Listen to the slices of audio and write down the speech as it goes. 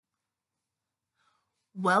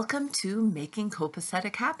Welcome to Making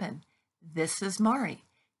Copacetic Happen. This is Mari.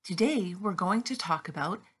 Today we're going to talk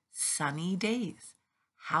about sunny days,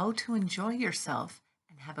 how to enjoy yourself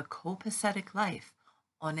and have a copacetic life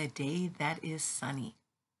on a day that is sunny.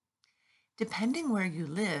 Depending where you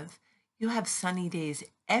live, you have sunny days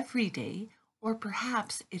every day, or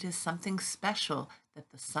perhaps it is something special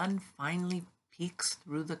that the sun finally peeks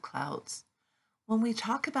through the clouds. When we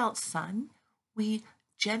talk about sun, we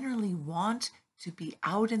generally want to be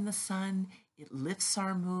out in the sun. It lifts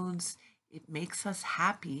our moods. It makes us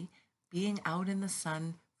happy being out in the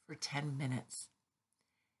sun for 10 minutes.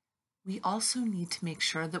 We also need to make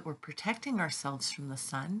sure that we're protecting ourselves from the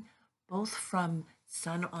sun, both from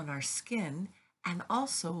sun on our skin and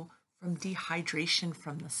also from dehydration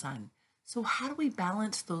from the sun. So how do we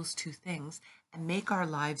balance those two things and make our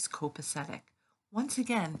lives copacetic? Once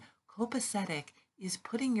again, copacetic is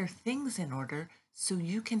putting your things in order so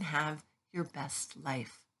you can have your best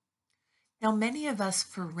life. Now, many of us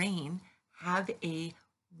for rain have a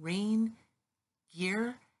rain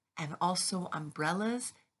gear and also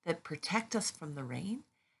umbrellas that protect us from the rain.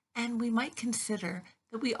 And we might consider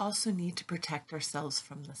that we also need to protect ourselves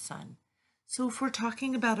from the sun. So if we're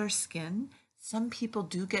talking about our skin, some people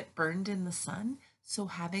do get burned in the sun, so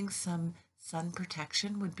having some sun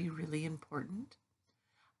protection would be really important.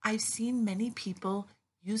 I've seen many people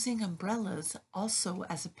using umbrellas also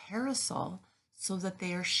as a parasol so that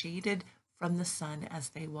they are shaded from the sun as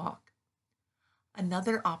they walk.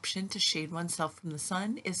 Another option to shade oneself from the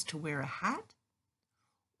sun is to wear a hat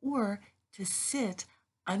or to sit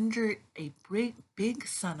under a big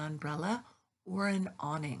sun umbrella or an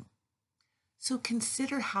awning. So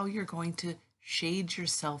consider how you're going to shade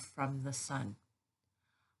yourself from the sun.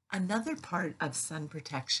 Another part of sun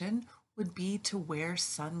protection would be to wear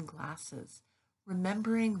sunglasses,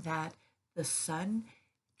 remembering that the sun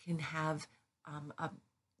can have a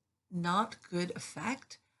not good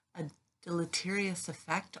effect, a deleterious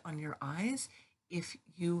effect on your eyes if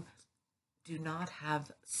you do not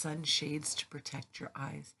have sunshades to protect your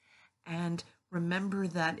eyes. And remember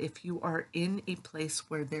that if you are in a place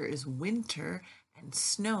where there is winter and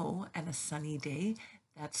snow and a sunny day,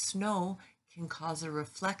 that snow can cause a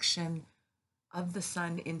reflection of the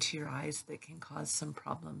sun into your eyes that can cause some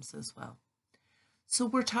problems as well. So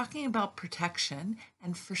we're talking about protection,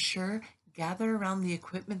 and for sure, gather around the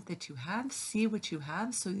equipment that you have, see what you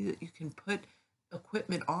have so that you can put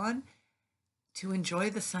equipment on to enjoy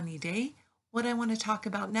the sunny day. What I want to talk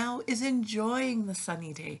about now is enjoying the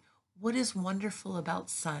sunny day. What is wonderful about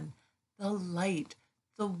sun? The light,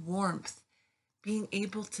 the warmth, being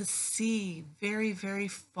able to see very, very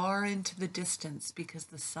far into the distance because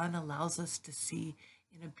the sun allows us to see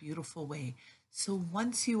in a beautiful way. So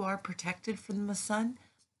once you are protected from the sun,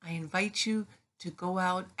 I invite you to go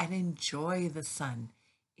out and enjoy the sun.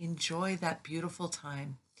 Enjoy that beautiful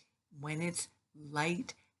time when it's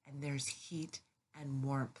light and there's heat and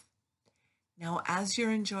warmth. Now, as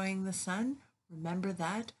you're enjoying the sun, remember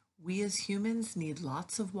that we as humans need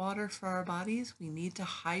lots of water for our bodies. We need to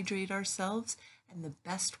hydrate ourselves, and the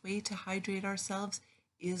best way to hydrate ourselves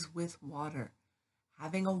is with water.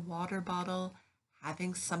 Having a water bottle,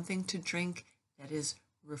 having something to drink that is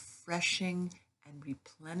refreshing and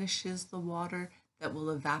replenishes the water that will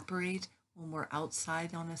evaporate when we're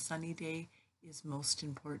outside on a sunny day is most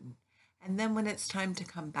important. And then when it's time to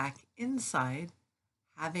come back inside,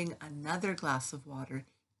 having another glass of water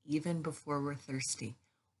even before we're thirsty.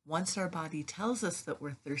 Once our body tells us that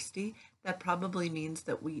we're thirsty, that probably means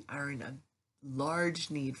that we are in a large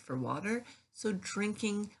need for water. So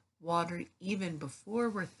drinking water even before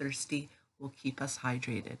we're thirsty will keep us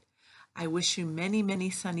hydrated. I wish you many, many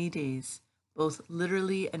sunny days, both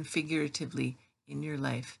literally and figuratively in your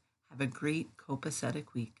life. Have a great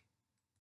copacetic week.